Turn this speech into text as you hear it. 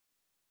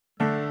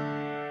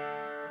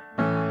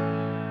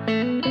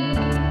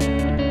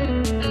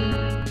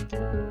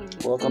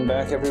Welcome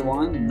back,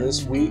 everyone.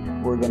 This week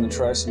we're going to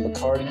try some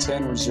Bacardi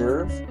 10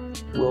 Reserve.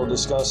 We'll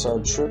discuss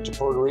our trip to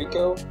Puerto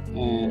Rico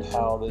and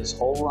how this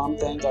whole rum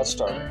thing got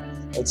started.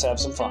 Let's have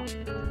some fun.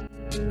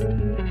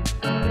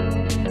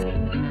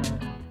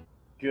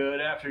 Good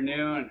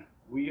afternoon.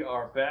 We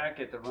are back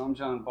at the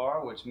RumJohn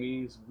bar, which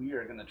means we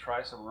are going to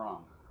try some rum.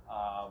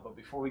 But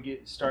before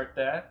we start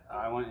that,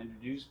 I want to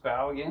introduce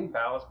Bao again.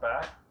 Bao is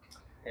back.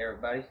 Hey,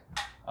 everybody.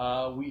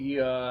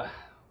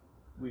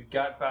 We've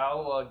got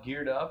Bao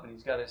geared up, and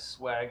he's got his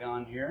swag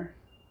on here.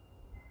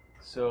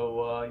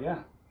 So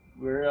yeah,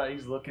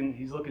 he's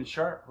looking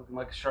sharp, looking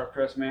like a sharp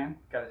dressed man.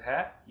 Got his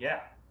hat.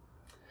 Yeah.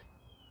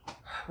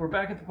 We're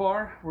back at the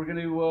bar. We're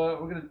gonna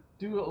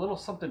do a little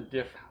something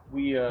different.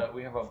 We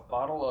have a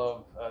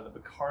bottle of the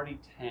Bacardi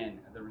 10,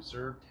 the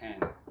Reserve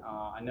 10.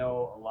 I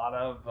know a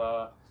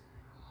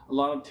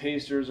lot of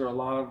tasters or a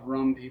lot of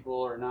rum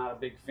people are not a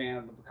big fan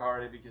of the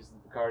Bacardi because of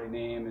the Bacardi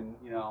name and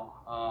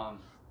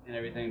and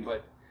everything.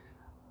 But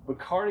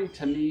Bacardi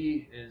to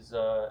me is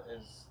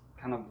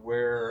kind of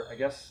where I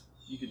guess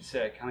you could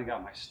say I kind of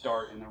got my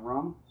start in the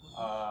rum.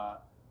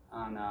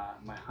 On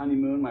my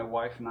honeymoon, my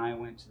wife and I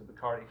went to the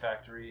Bacardi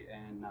factory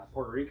in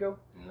Puerto Rico.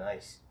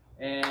 Nice.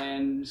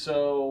 And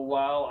so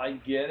while I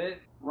get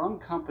it, rum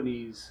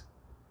companies,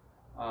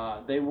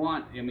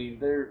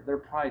 their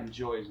pride and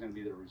joy is going to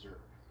be the Reserve.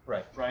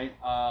 Right. Right.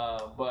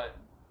 But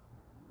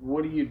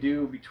what do you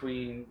do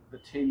between the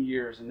 10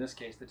 years, in this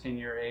case, the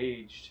 10-year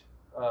aged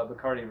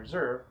Bacardi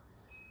Reserve?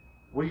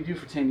 What do you do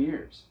for 10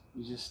 years?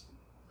 You just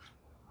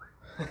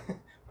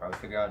probably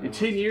figure out. In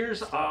 10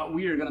 years,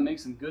 we are going to make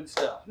some good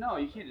stuff. No,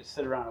 you can't just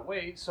sit around and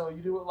wait. So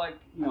you do it like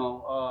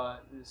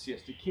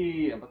Siesta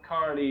Key and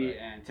Bacardi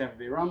and Tampa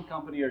Bay Rum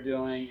Company are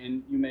doing,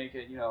 and you make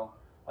it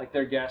like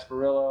their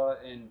Gasparilla,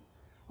 and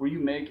where you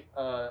make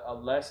a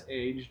less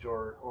aged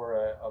or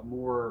a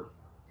more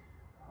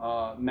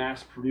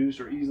mass-produced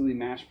or easily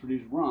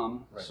mass-produced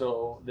rum,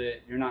 so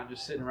that you're not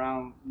just sitting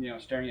around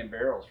staring at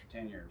barrels for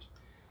 10 years.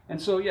 And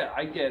so yeah,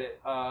 I get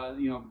it.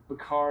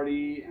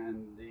 Bacardi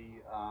and the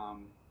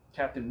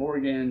Captain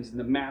Morgans and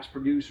the mass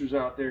producers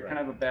out there kind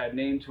of have a bad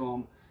name to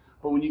them.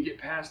 But when you get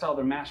past all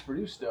their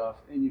mass-produced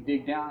stuff and you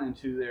dig down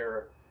into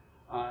their,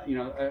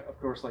 of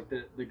course, like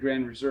the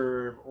Grand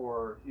Reserve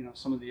or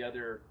some of the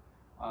other,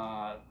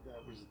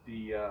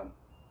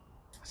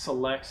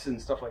 selects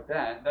and stuff like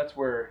that. That's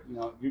where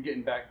you're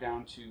getting back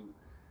down to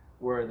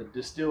where the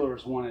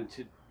distillers wanted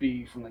to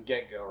be from the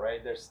get-go,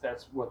 right?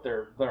 That's what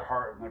their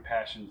heart and their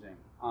passion's in.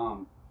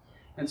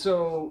 And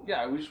so,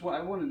 yeah, I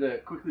wanted to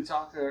quickly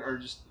talk or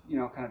just,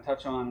 kind of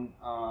touch on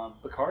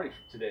Bacardi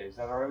today. Is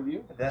that all right with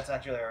you? That's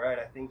actually all right.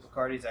 I think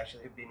Bacardi's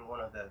actually been one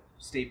of the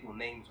staple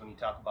names when you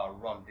talk about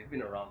rum. They've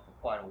been around for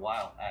quite a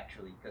while,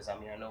 actually, because, I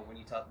know when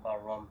you talk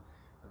about rum,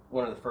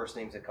 one of the first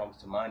names that comes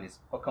to mind is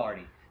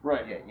Bacardi.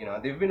 Right. Yeah,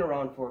 they've been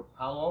around for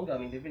how long?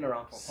 They've been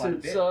around for quite a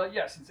bit.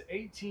 Since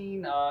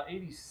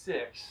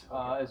 1886,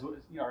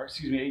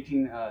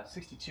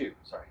 1862.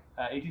 Sorry,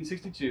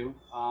 1862,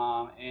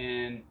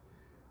 and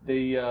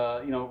the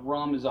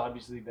rum has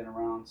obviously been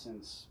around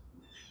since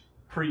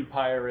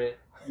pre-pirate,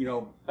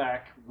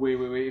 back way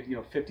 1500s,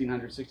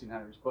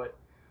 1600s. But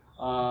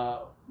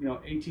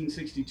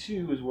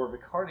 1862 is where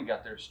Bacardi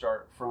got their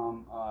start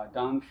from.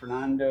 Don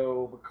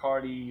Fernando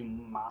Bacardi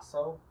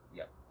Masso.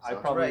 Yep. I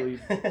probably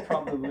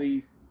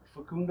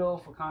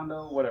Facundo,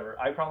 whatever.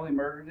 I probably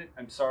murdered it.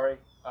 I'm sorry.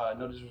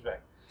 No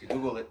disrespect.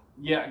 Google it.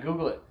 Yeah,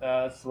 Google it.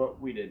 That's what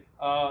we did.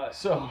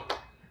 So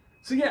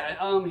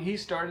yeah, he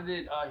started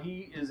it.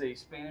 He is a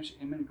Spanish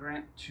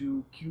immigrant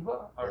to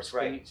Cuba, or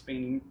Spanish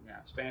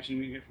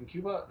immigrant from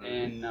Cuba,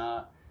 and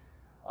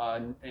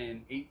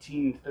in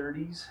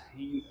 1830s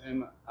he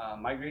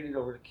migrated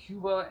over to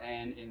Cuba,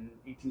 and in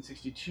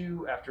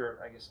 1862, after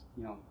I guess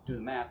do the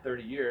math,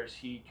 30 years,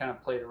 he kind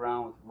of played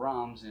around with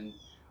rums and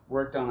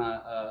worked on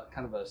a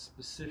kind of a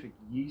specific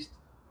yeast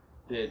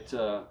that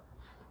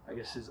I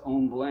guess his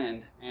own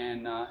blend,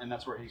 and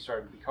that's where he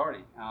started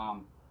Bacardi.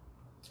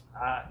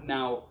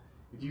 Now,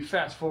 if you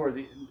fast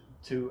forward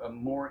to a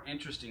more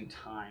interesting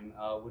time,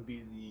 would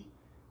be the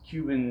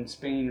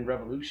Cuban-Spain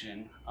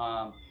Revolution.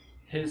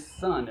 His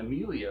son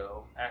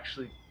Emilio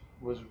actually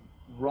was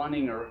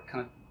running, or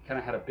kind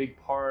of had a big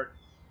part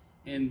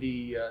in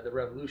the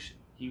revolution.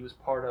 He was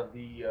part of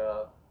the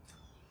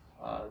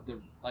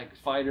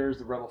fighters,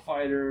 the rebel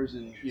fighters,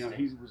 and he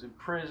was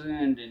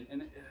imprisoned,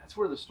 and that's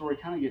where the story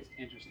kind of gets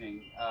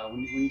interesting. When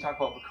you talk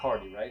about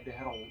Bacardi, right? They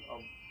had a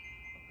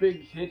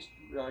big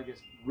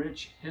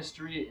rich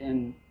history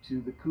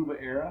into the Cuba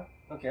era.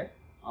 Okay.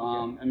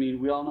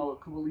 We all know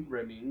what Cuba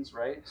Libre means,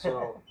 right?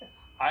 So.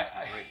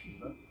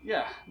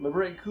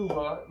 Liberate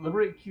Cuba,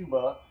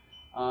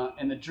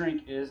 and the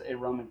drink is a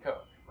rum and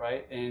coke,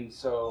 right? And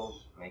so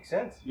makes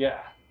sense.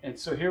 Yeah, and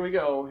so here we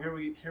go. Here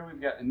we've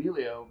got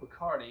Emilio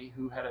Bacardi,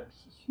 who had a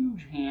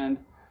huge hand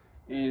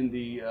in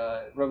the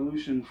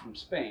revolution from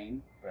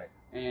Spain, right?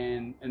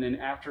 And then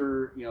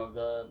after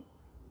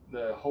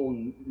the whole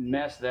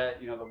mess that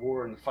the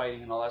war and the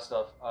fighting and all that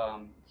stuff,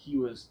 he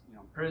was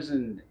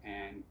imprisoned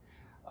and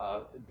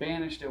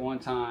banished at one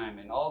time,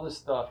 and all this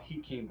stuff. He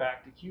came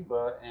back to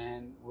Cuba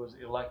and was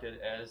elected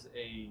as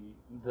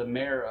the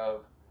mayor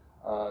of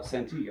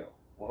Santiago.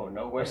 Whoa,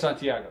 no way. Or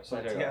Santiago. So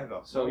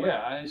No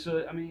yeah,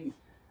 so I mean,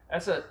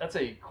 that's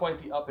a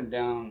quite the up and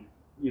down,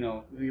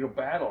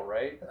 battle,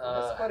 right?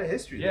 That's quite a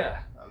history. Yeah.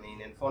 There. I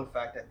mean, and fun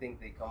fact, I think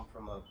they come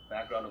from a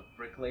background of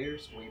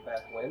bricklayers way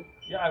back when.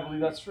 Yeah, I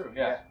believe that's true.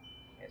 Yeah.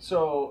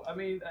 So I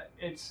mean,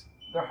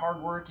 they're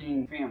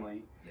hardworking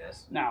family.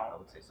 Yes. Now, I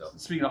would say so.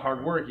 Speaking of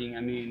hardworking,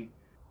 I mean,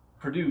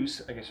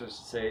 produce, I guess I should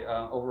say,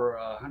 over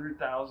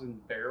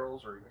 100,000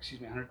 barrels, or excuse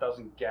me,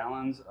 100,000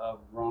 gallons of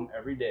rum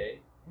every day.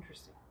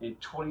 Interesting. In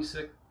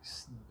 26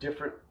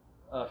 different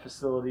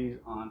facilities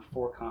on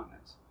 4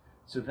 continents.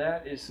 So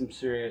that is some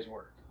serious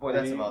work. Boy,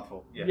 that's a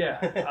mouthful. Yeah.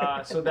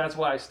 Yeah. So that's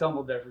why I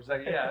stumbled there for a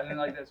second. Yeah, and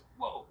like that's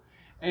whoa.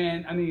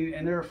 And I mean,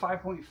 and they're a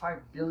 $5.5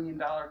 billion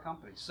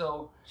company.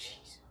 So,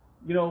 jeez.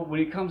 When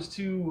it comes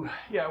to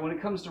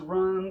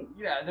rum,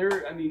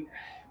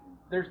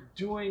 they're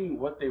doing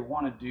what they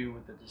want to do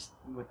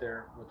with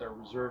their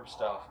reserve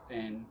stuff,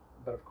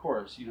 but of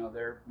course,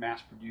 they're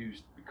mass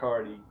produced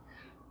Bacardi,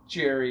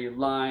 cherry,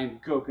 lime,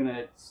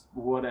 coconuts,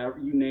 whatever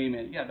you name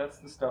it. Yeah, that's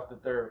the stuff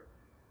that they're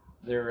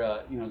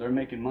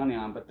making money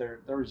on. But their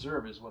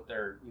reserve is what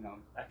they're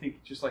I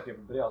think just like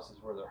everybody else is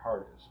where their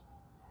heart is.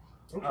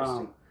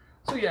 Interesting.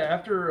 So yeah,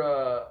 after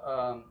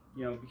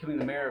becoming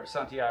the mayor of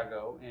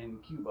Santiago in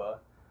Cuba,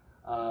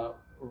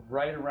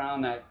 right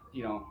around that,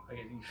 you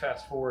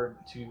fast forward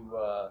to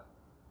what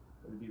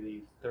would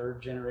be the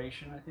 3rd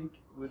generation, I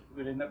think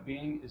would end up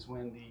being, is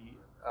when the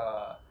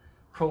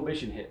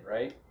Prohibition hit,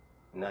 right?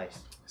 Nice.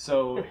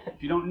 So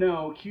if you don't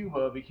know,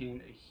 Cuba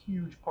became a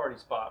huge party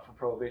spot for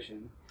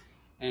Prohibition,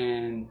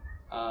 and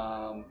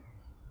the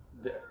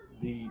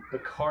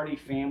Bacardi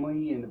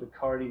family and the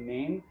Bacardi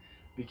name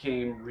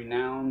became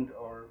renowned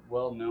or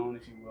well known,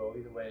 if you will,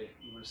 either way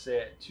you want to say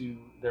it, to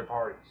their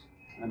parties.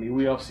 I mean,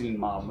 we all seen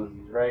mob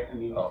movies, right? I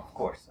mean, of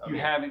course. You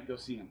haven't, go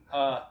see them.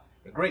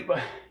 They're great.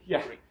 But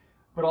yeah, great.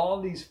 But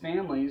all these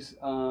families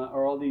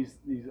or all these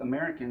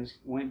Americans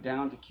went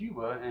down to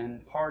Cuba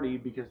and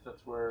partied because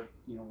that's where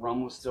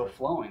rum was still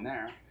flowing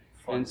there.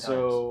 Fun and times.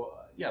 So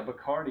yeah,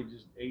 Bacardi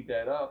just ate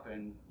that up,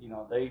 and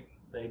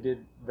they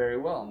did very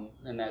well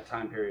in that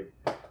time period.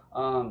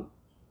 And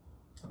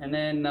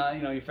then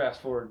you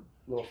fast forward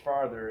a little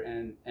farther,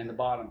 and the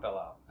bottom fell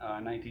out.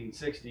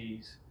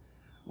 1960s,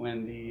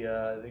 when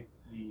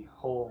the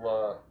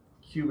whole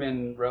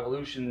Cuban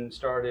Revolution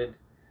started,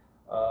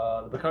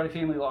 the Bacardi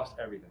family lost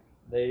everything.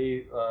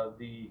 They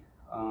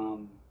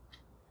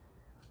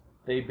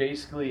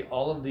basically,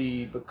 all of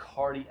the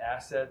Bacardi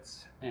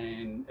assets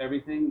and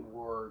everything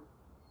were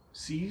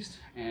seized,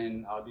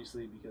 and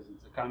obviously because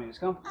it's a communist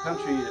country,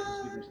 that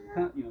was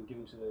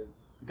given to the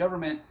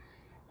government,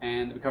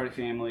 and the Bacardi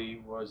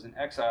family was in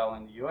exile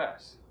in the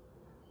U.S.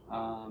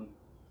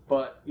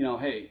 But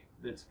hey,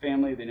 it's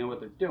family; they know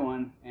what they're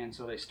doing, and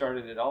so they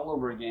started it all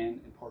over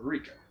again in Puerto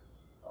Rico.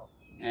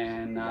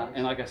 And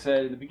like I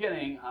said in the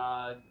beginning,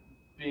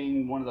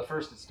 being one of the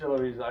first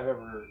distilleries I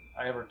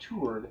ever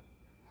toured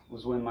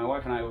was when my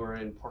wife and I were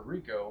in Puerto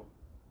Rico.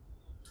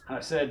 And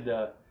I said,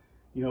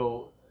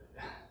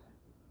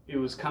 it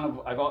was kind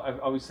of, I've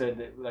always said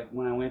that, like,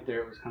 when I went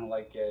there, it was kind of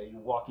like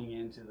walking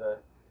into the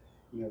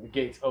the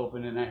gates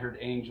open and I heard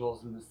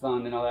angels and the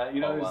sun and all that.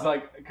 It was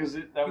like, because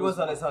he was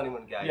on his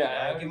honeymoon, guys.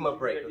 Yeah, give him a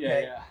break.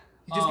 Okay? Yeah.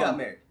 He just got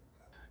married.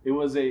 It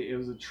was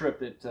a trip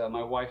that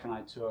my wife and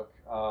I took.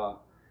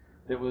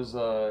 That was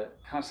kind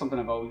of something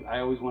I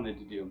always wanted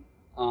to do.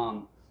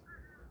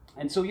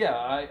 And so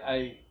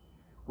yeah,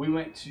 we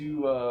went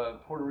to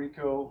Puerto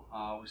Rico.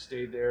 We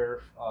stayed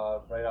there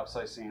right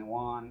outside San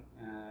Juan,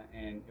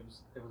 and it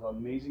was an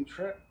amazing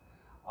trip.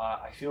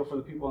 I feel for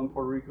the people in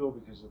Puerto Rico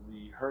because of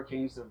the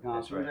hurricanes that have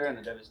gone through there and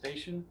the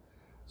devastation.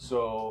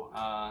 So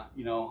I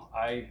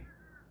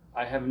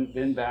haven't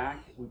been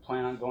back. We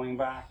plan on going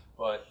back,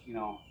 but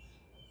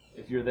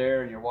if you're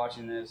there and you're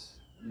watching this,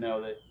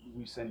 know that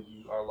we send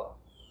you our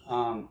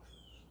love.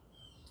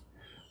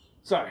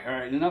 Sorry, all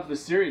right, enough of the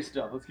serious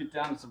stuff. Let's get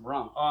down to some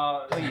rum.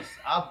 Please,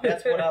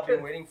 that's what I've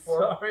been waiting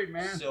for. Sorry,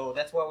 man. So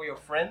that's why we are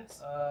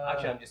friends?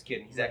 Actually, I'm just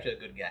kidding. He's actually a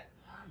good guy.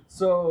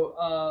 So,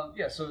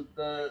 so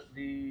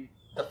the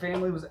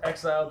family was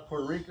exiled to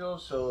Puerto Rico,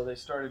 so they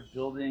started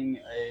building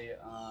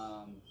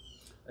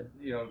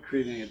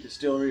creating a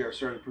distillery, or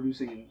started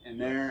producing in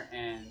there,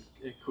 and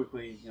it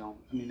quickly,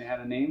 they had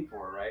a name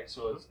for it, right?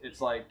 So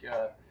it's like,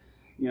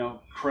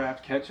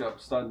 craft ketchup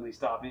suddenly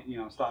stopped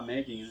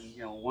making,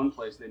 and one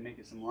place they make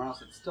it somewhere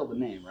else. It's still the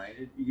name,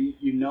 right?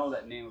 You know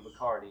that name of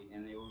Bacardi,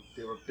 and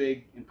they were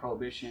big in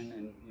Prohibition,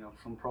 and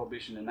from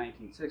Prohibition in the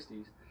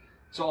 1960s.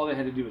 So all they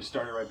had to do was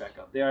start it right back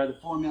up. They are the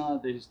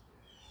formula.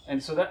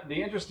 And so that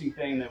the interesting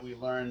thing that we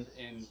learned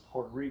in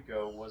Puerto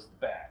Rico was the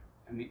bat.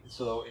 I mean,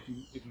 so if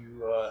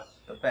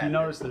you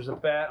notice, there's a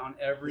bat on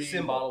every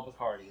bottle of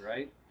Bacardi,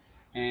 right?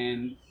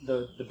 And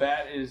the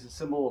bat is a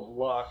symbol of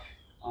luck.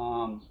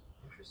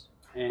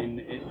 And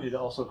it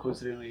also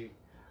coincidentally,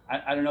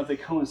 I don't know if they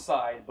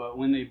coincide, but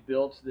when they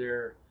built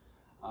their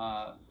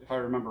if I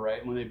remember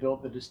right, when they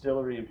built the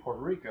distillery in Puerto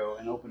Rico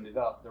and opened it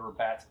up, there were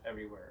bats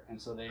everywhere,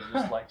 and so they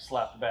just like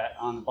slapped the bat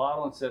on the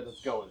bottle and said,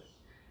 "Let's go with it."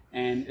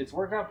 And it's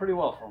worked out pretty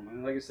well for them.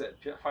 And like I said,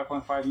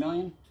 5.5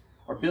 million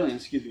or billion,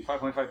 excuse me,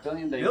 5.5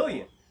 billion.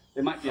 Billion.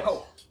 They might, yes,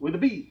 Oh. with a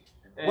B.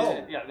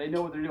 Whoa. Yeah, they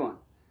know what they're doing.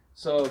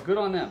 So good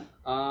on them.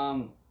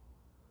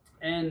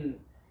 And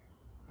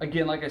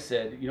again, like I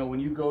said, you know, when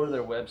you go to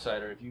their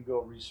website or if you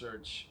go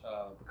research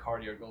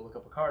Bacardi or go look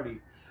up Bacardi,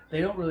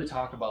 they don't really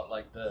talk about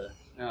like the.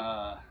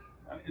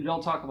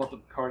 They'll talk about the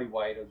Bacardi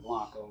White or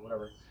Blanco or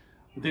whatever,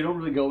 but they don't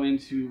really go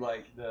into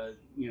like the,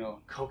 you know,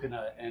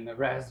 coconut and the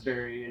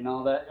raspberry and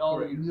all that, all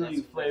the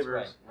million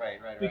flavors. Right.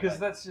 Because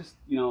that's just,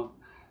 you know,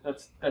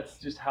 that's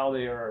just how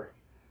they are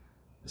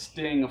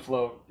staying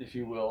afloat, if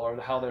you will, or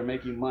how they're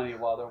making money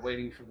while they're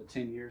waiting for the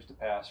 10 years to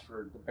pass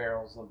for the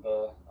barrels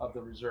of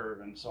the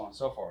reserve and so on and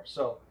so forth.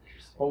 So,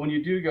 but when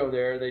you do go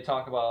there, they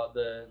talk about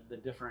the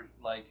different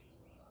like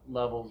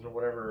levels or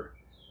whatever.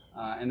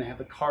 And they have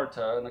the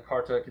Carta, and the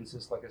Carta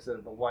consists, like I said,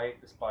 of the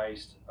white, the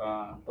spiced,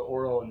 the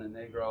Oro, and the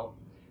Negro,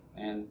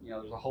 and you know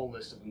there's a whole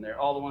list of them there.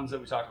 All the ones that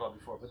we talked about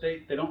before, but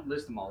they don't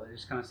list them all. They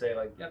just kind of say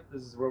like, "Yep,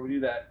 this is where we do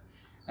that."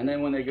 And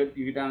then when you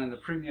get down in the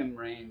premium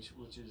range,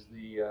 which is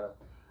the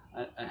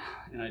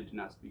and I do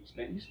not speak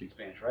Spanish. You speak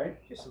Spanish, right?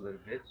 Just a little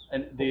bit.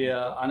 And the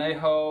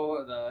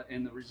anejo,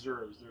 and the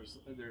reserves.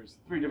 There's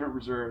 3 different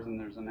reserves, and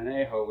there's an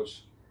anejo,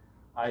 which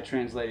I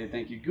translated.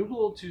 Thank you,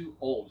 Google, to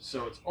old.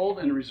 So it's old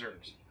and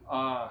reserves.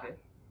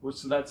 Which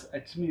so that's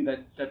to me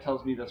that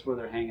tells me that's where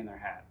they're hanging their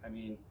hat. I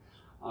mean,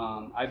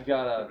 I've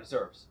got the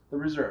reserves. The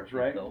reserves,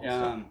 right?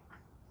 The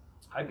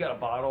I've got a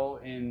bottle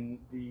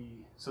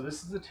so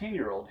this is a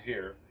 10-year-old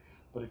here,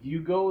 but if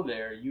you go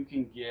there, you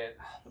can get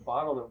the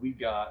bottle that we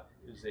got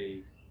is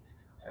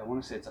I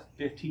want to say it's a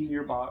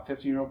 15-year-old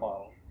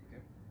bottle.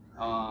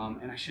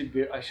 Okay. And I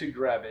should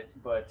grab it,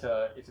 but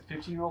it's a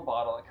 15-year-old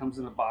bottle. It comes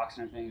in a box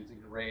and everything. It's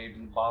engraved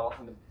in the bottle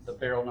and the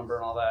barrel number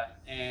and all that.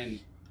 And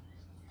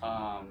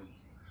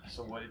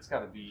so what it's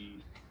got to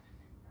be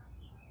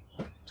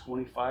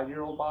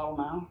 25-year-old bottle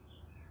now.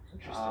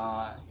 Interesting.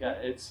 Yeah,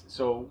 it's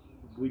so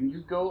when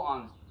you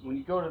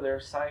go to their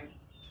site,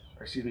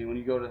 or excuse me, when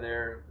you go to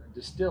their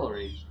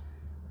distillery,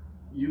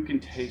 you can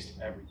taste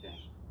everything.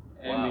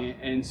 Wow. I mean,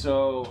 and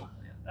so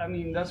I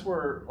mean that's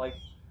where like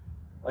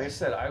I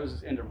said, I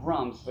was into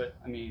rums, but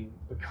I mean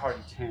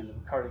Bacardi 10, the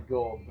Bacardi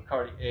Gold,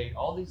 Bacardi 8,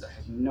 all these I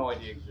had no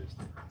idea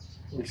existed.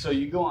 And so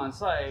you go on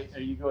site,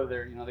 or you go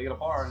there, you know, they get a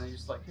bar, and they're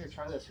just like, here,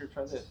 try this.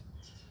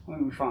 I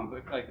mean, we found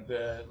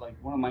like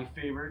one of my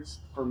favorites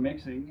for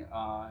mixing,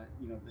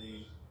 you know,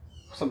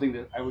 something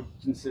that I would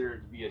consider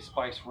to be a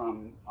spice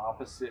rum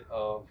opposite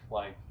of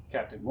like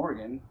Captain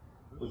Morgan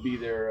would be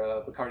their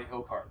Bacardi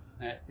Oakheart.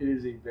 It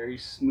is a very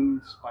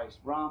smooth spiced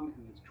rum,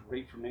 and it's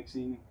great for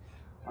mixing.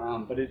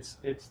 But it's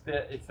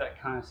that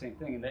kind of same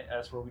thing, and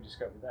that's where we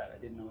discovered that. I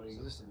didn't know it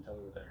existed until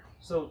we were there.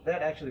 So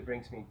that actually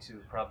brings me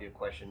to probably a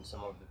question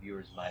some of the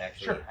viewers might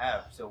actually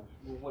have. So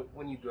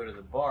when you go to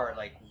the bar,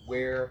 like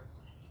where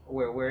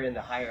in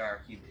the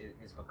hierarchy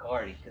is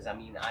Bacardi? Because I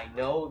mean, I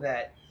know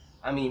that,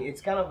 I mean,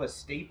 it's kind of a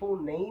staple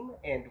name,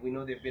 and we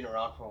know they've been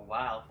around for a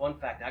while. Fun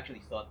fact, I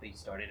actually thought they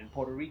started in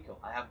Puerto Rico.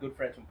 I have good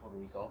friends from Puerto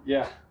Rico.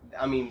 Yeah.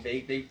 I mean,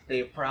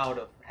 they're proud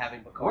of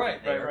having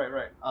Bacardi there.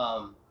 Right.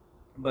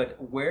 But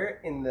where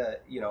in the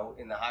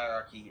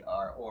hierarchy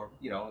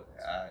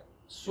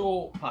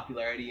so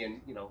popularity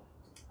and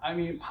I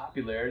mean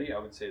popularity, I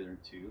would say there are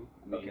 2.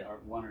 I mean, okay.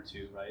 1 or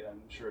 2, right?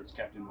 I'm sure it's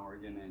Captain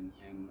Morgan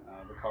and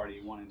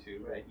Bacardi 1 and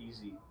 2, right?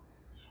 Easy.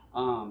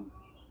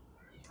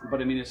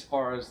 But I mean, as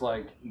far as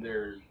like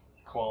their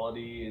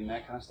quality and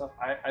that kind of stuff,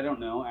 I don't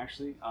know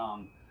actually.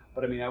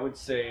 But I mean, I would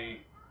say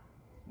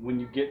when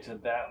you get to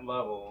that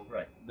level,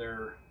 right,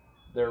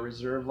 their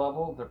reserve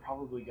level, they're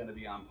probably going to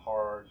be on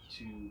par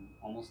to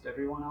almost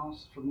everyone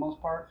else for the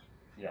most part.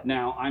 Yeah.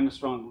 Now, I'm a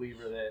strong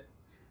believer that,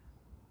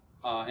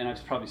 and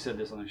I've probably said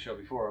this on the show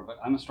before, but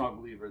I'm a strong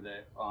believer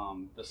that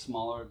the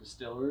smaller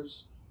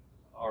distillers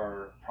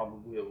are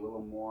probably a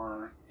little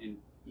more in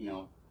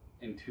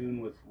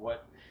tune with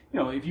what,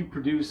 if you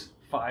produce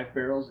 5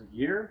 barrels a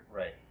year,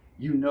 right,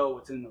 you know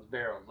what's in those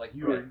barrels. Like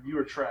you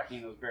are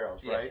tracking those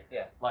barrels, right?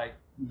 Yeah. Like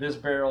this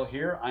barrel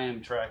here, I am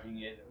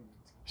tracking it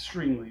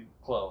extremely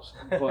close.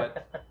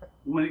 But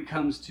when it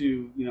comes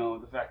to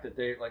the fact that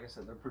they, like I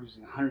said, they're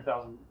producing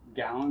 100,000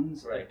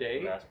 gallons a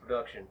day, mass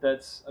production.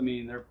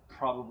 They're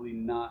probably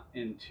not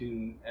in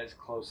tune as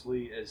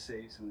closely as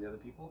say some of the other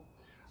people.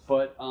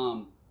 But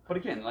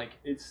again, like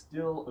it's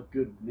still a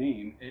good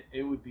name.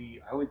 It would be.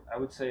 I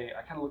would say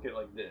I kind of look at it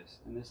like this,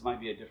 and this might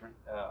be a different,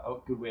 a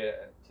good way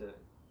to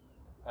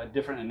a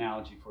different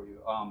analogy for you.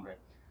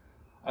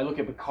 I look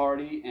at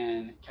Bacardi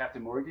and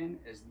Captain Morgan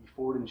as the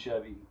Ford and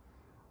Chevy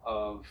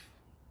of.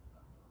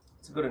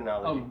 It's a good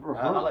analogy.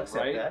 I'll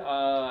accept that.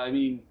 I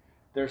mean,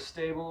 they're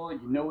stable.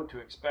 You know what to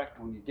expect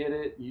when you get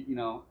it. You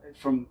know,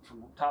 from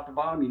top to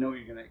bottom, you know what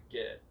you're gonna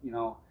get.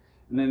 And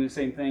then the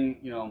same thing,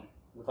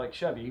 with like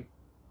Chevy.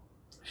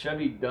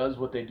 Chevy does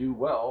what they do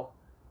well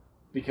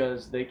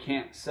because they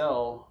can't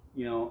sell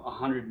you know,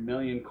 100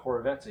 million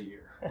Corvettes a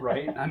year,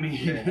 right? I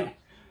mean,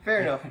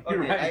 fair enough. Okay,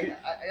 right.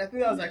 I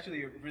think that was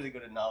actually a really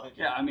good analogy.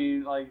 Yeah, I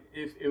mean, like,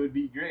 if it would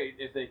be great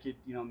if they could,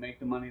 you know, make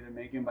the money they're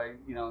making by,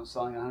 you know,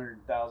 selling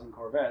 100,000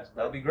 Corvettes.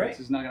 That would be great. This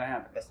is not going to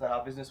happen. That's not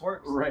how business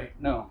works. Right.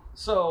 No.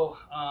 So,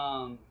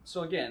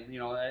 so again, you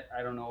know,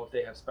 I don't know if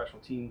they have special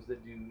teams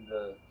that do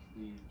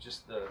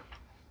the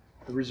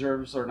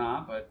reserves or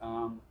not,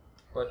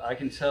 but I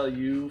can tell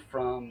you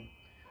from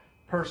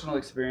personal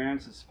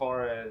experience as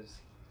far as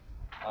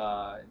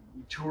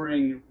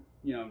touring,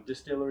 you know,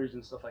 distilleries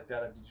and stuff like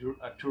that.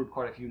 I've toured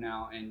quite a few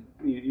now, and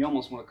you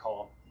almost want to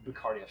call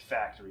Bacardi a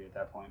factory at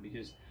that point,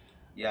 because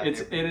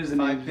it is an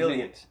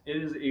event. It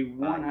is a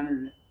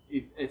 100.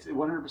 It's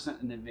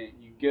 100% an event.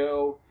 You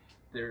go,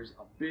 there's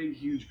a big,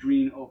 huge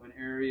green open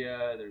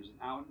area. There's an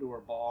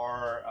outdoor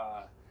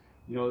bar.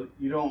 You know,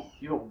 you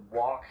don't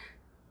walk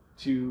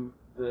to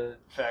the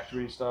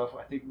factory and stuff.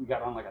 I think we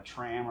got on like a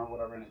tram or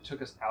whatever, and it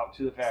took us out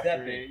to the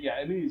factory. Yeah,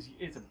 I mean,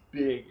 it's a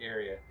big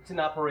area. It's an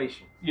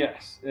operation.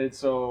 Yes, and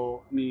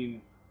so I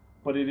mean,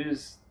 but it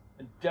is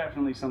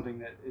definitely something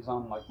that is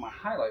on like my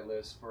highlight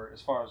list for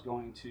as far as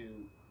going to,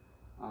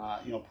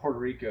 you know, Puerto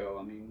Rico.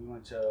 I mean, we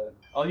went to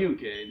El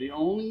Yunque. The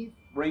only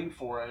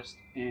rainforest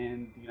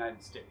in the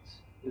United States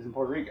is in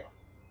Puerto Rico.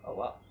 Oh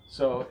wow!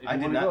 So if you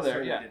want to go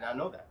there, I did not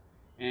know that.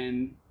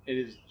 And it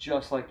is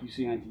just like you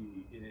see on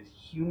TV. It is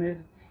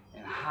humid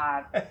and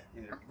hot.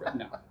 And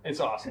no, it's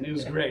awesome. It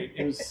was great.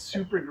 It was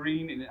super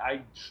green, and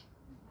I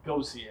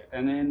go see it.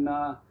 And then,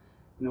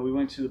 you know, we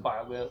went to the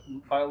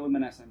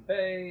bioluminescent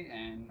bay,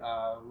 and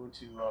we went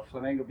to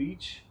Flamengo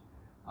Beach,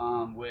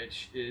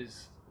 which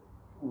is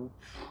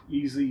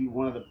easily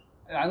one of the.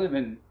 And I live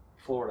in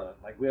Florida.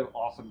 Like, we have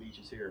awesome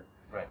beaches here.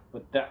 Right.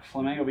 But that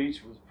Flamengo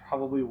Beach was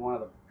probably one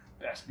of the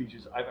best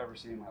beaches I've ever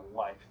seen in my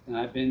life. And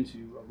I've been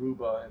to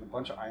Aruba and a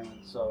bunch of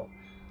islands, so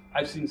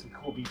I've seen some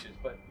cool beaches,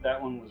 but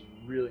that one was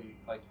really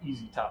like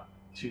easy top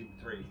 2,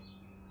 3.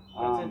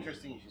 It's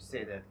interesting you should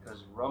say that,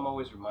 because rum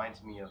always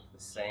reminds me of the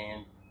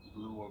sand,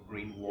 blue or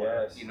green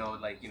water. Yes. You know,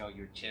 like, you know,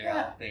 your chair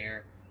out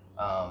there.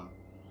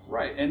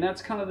 Right, and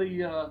that's kind of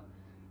the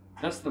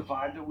that's the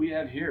vibe that we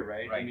have here,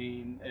 right? Right. I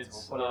mean,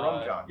 it's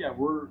RumJohn. Yeah,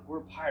 we're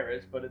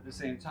pirates, but at the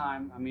same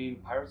time, I mean,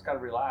 pirates got to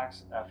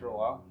relax after a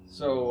while.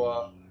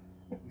 So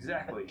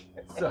exactly.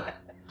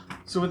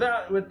 So with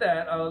that,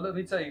 let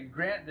me tell you,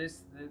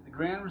 the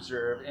Grand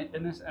Reserve,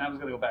 and I was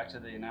going to go back to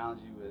the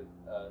analogy with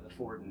the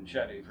Ford and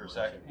Chevy for a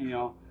second. You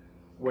know,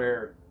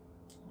 where,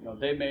 you know,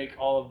 they make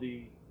all of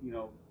the, you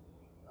know,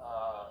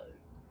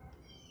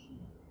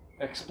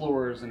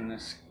 Explorers and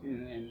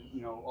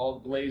you know, all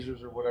the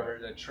Blazers or whatever,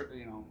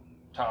 you know,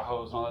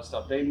 Tahoes and all that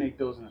stuff. They make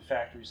those in a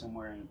factory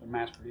somewhere, and they're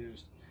mass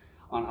produced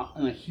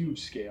on a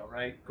huge scale,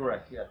 right?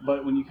 Correct. Yeah.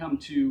 But when you come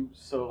to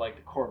like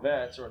the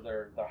Corvettes or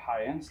their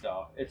high end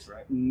stuff, it's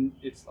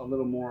it's a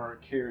little more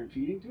care and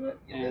feeding to it.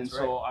 Yeah, and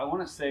so I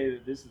want to say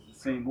that this is the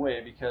same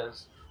way,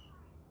 because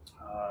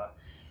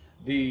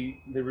the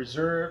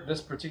reserve,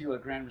 this particular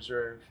Grand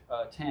Reserve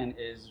 10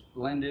 is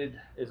blended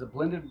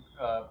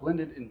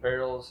in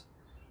barrels,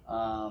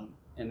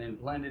 and then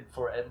blended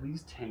for at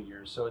least 10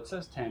 years. So it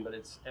says 10, but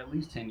it's at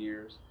least 10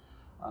 years.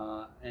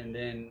 And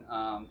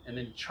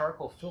then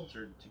charcoal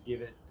filtered to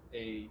give it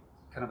a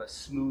kind of a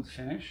smooth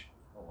finish.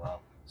 Oh wow!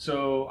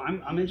 So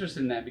I'm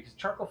interested in that, because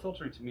charcoal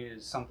filtering to me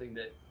is something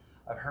that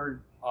I've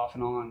heard off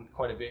and on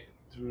quite a bit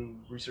through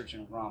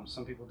researching rum.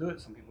 Some people do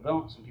it, some people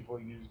don't. Some people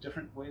use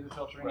different ways of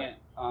filtering it.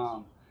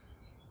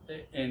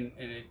 And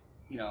it,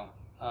 you know,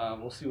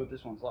 we'll see what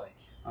this one's like.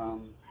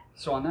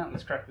 So on that,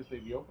 let's crack this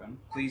baby open.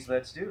 Please,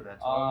 let's do.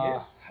 That's what I'm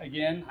here.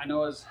 Again, I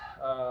know as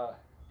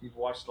you've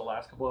watched the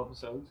last couple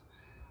episodes.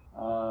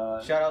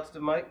 Shout outs to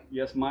Mike.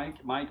 Yes,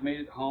 Mike. Mike made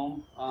it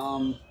home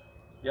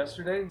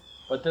yesterday,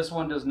 but this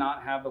one does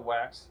not have the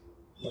wax.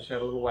 Wish it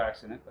had a little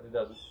wax in it, but it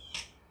doesn't.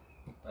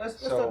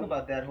 Let's talk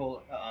about that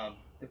whole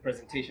the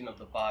presentation of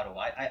the bottle.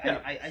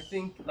 I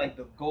think like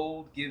the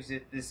gold gives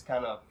it this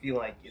kind of feel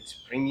like it's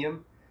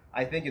premium.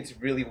 I think it's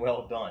really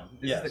well done.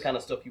 This is the kind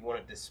of stuff you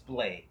want to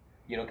display.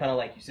 You know, kind of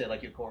like you said,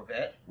 like your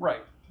Corvette.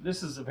 Right.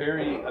 This is a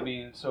very, I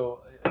mean,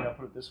 so I'll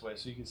put it this way,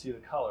 so you can see the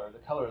color. The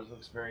color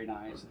looks very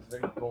nice. It's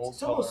very gold.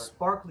 It's almost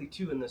sparkly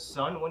too in the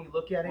sun when you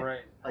look at it.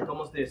 Right. Like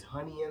almost there's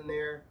honey in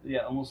there. Yeah,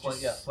 almost like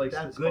flakes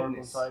that of sparkle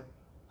goodness. inside.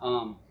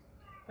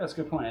 That's a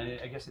good point.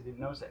 I guess I didn't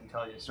notice that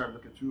until you started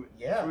looking through it.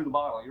 Yeah. Through the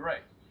bottle. You're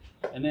right.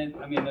 And then,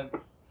 I mean,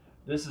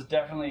 this is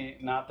definitely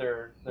not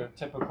their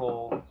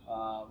typical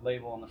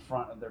label on the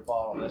front of their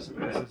bottle. This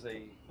is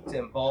it's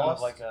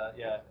embossed. Kind of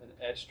like an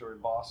etched or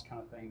embossed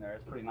kind of thing there.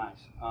 It's pretty nice.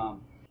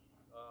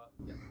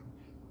 Yeah.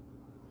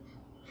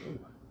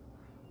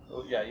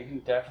 Oh, yeah, you can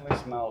definitely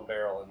smell a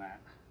barrel in that.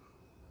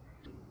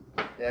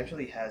 It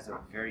actually has a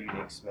very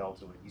unique smell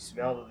to it. You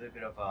smell a little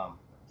bit of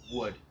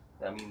wood.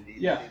 I mean,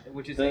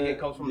 which is it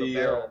comes from the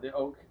barrel.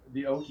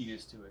 The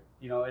oakiness to it.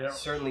 You know,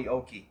 certainly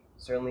oaky.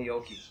 Certainly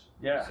oaky.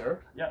 Yeah. Sir?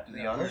 Yeah. Do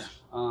the honors.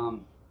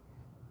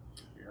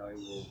 Here I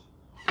will.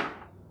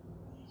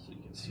 So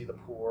you can see the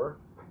pour.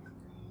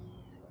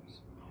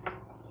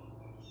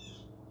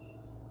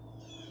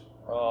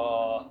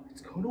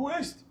 It's going to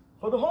waste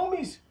for the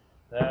homies.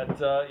 That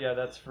yeah,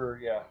 that's for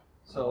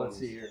So let's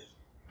see here.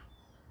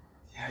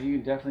 Yeah, you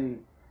can definitely.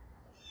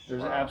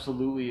 There's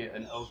absolutely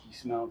an oaky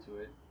smell to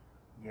it.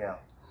 Yeah.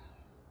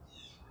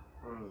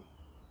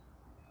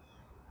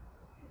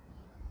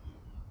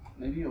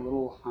 Maybe a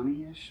little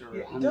honeyish or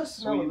it honey does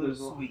smell sweet. a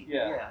little sweet.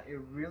 Yeah, it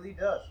really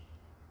does.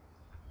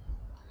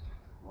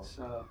 Let's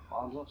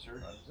bottoms up, sir.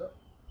 Bottoms up.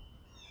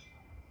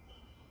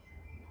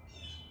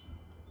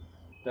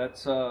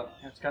 That's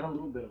it's got a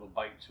little bit of a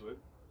bite to it,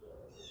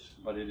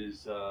 but it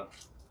is.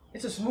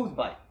 It's a smooth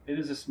bite. It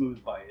is a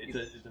smooth bite.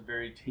 It's a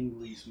very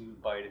tingly,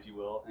 smooth bite, if you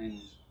will, and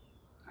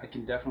I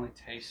can definitely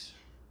taste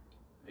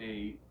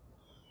a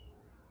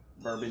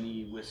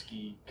bourbon-y,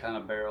 whiskey kind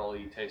of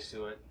barrel-y taste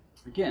to it.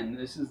 Again,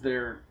 this is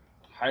their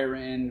higher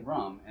end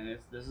rum, and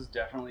this is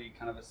definitely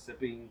kind of a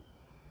sipping.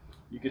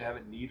 You could have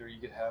it neat, or you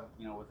could have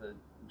with a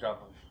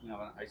drop of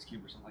an ice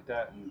cube or something like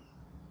that, and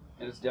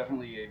it's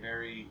definitely a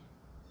very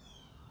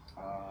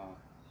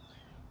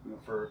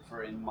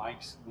for in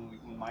Mike's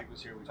when Mike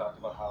was here, we talked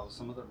about how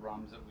some of the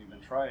rums that we've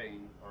been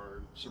trying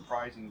are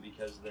surprising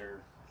because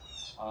they're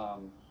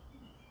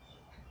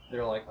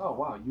like, oh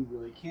wow, you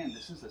really can.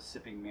 This is a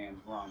sipping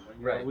man's rum,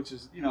 right? Which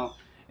is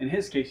in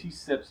his case, he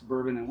sips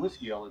bourbon and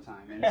whiskey all the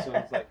time, and so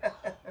it's like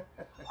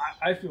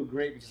I feel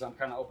great because I'm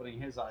kind of opening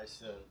his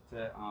eyes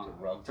to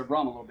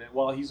rum a little bit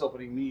while he's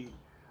opening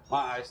my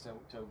eyes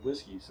to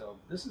whiskey. So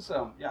this is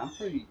I'm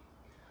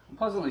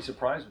pleasantly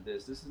surprised with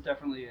this. This is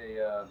definitely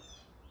a.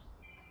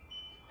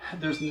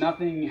 There's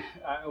nothing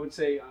I would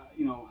say.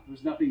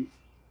 There's nothing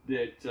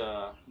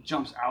that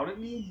jumps out at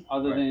me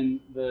other than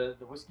the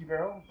whiskey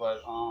barrel,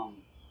 but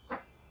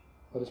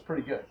it's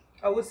pretty good.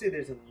 I would say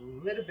there's a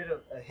little bit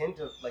of a hint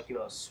of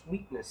a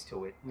sweetness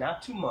to it,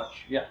 not too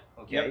much. Yeah.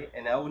 Okay. Yep.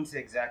 And I wouldn't say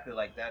exactly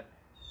like that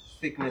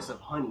thickness of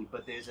honey,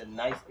 but there's a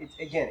nice.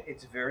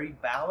 It's very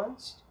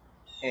balanced,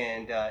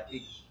 and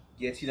it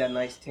gets you that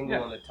nice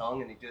tingle on the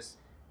tongue, and it just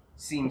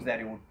seems that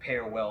it would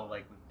pair well,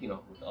 with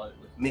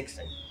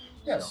mixing.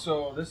 Yeah.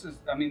 So this is,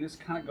 this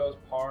kind of goes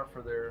par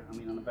for their.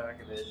 On the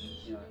back of it,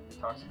 it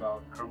talks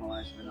about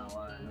caramelized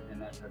vanilla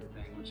and that type of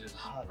thing, which is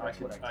I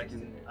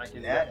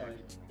can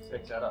definitely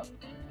fix that up.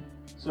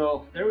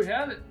 So there we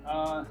have it.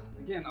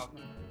 Again, I'll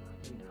be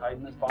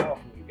hiding this bottle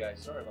from you guys.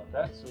 Sorry about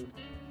that. So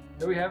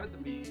there we have it.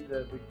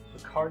 The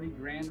Bacardi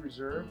Grand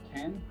Reserve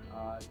 10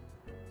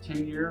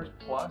 years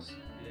plus.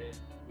 It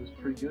was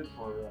pretty good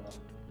for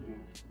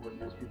what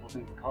most people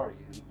think Bacardi,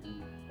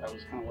 and that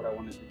was kind of what I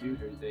wanted to do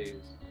here today.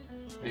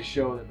 They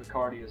show that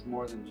Bacardi is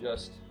more than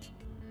just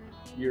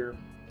your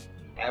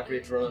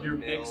average run. You're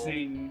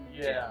mixing,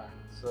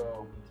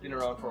 So it's been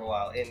around for a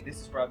while, and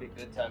this is probably a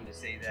good time to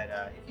say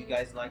that if you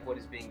guys like what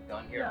is being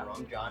done here at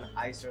RumJohn,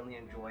 I certainly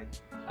enjoy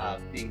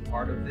being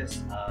part of this.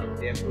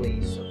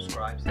 Definitely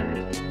subscribe to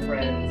this with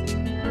friends.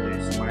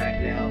 There's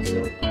swag now,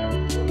 so go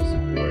to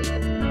support.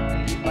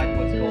 If you like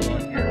what's going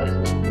on here,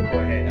 go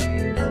ahead.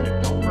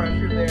 It's no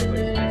pressure there, but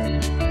it's nice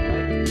to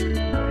subscribe,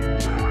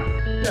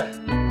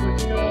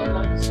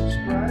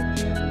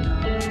 and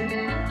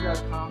if you got a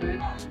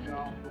comment, if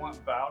you want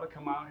Bao to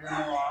come out here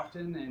more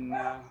often, and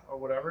or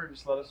whatever,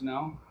 just let us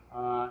know.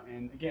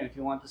 And again, if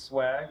you want the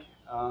swag,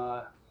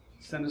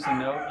 send us a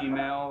note,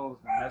 email,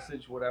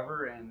 message,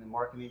 whatever, and the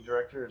marketing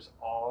director is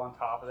all on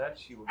top of that.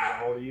 She will get a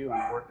hold of you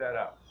and work that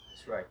out.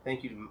 That's right.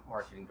 Thank you,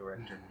 marketing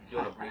director.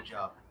 You're doing a great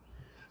job.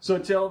 So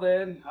until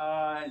then,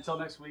 until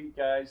next week,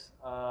 guys,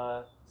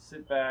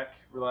 sit back,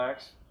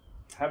 relax,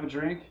 have a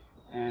drink,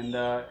 and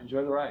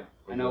enjoy the ride.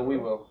 I know we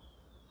will.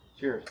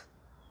 Cheers.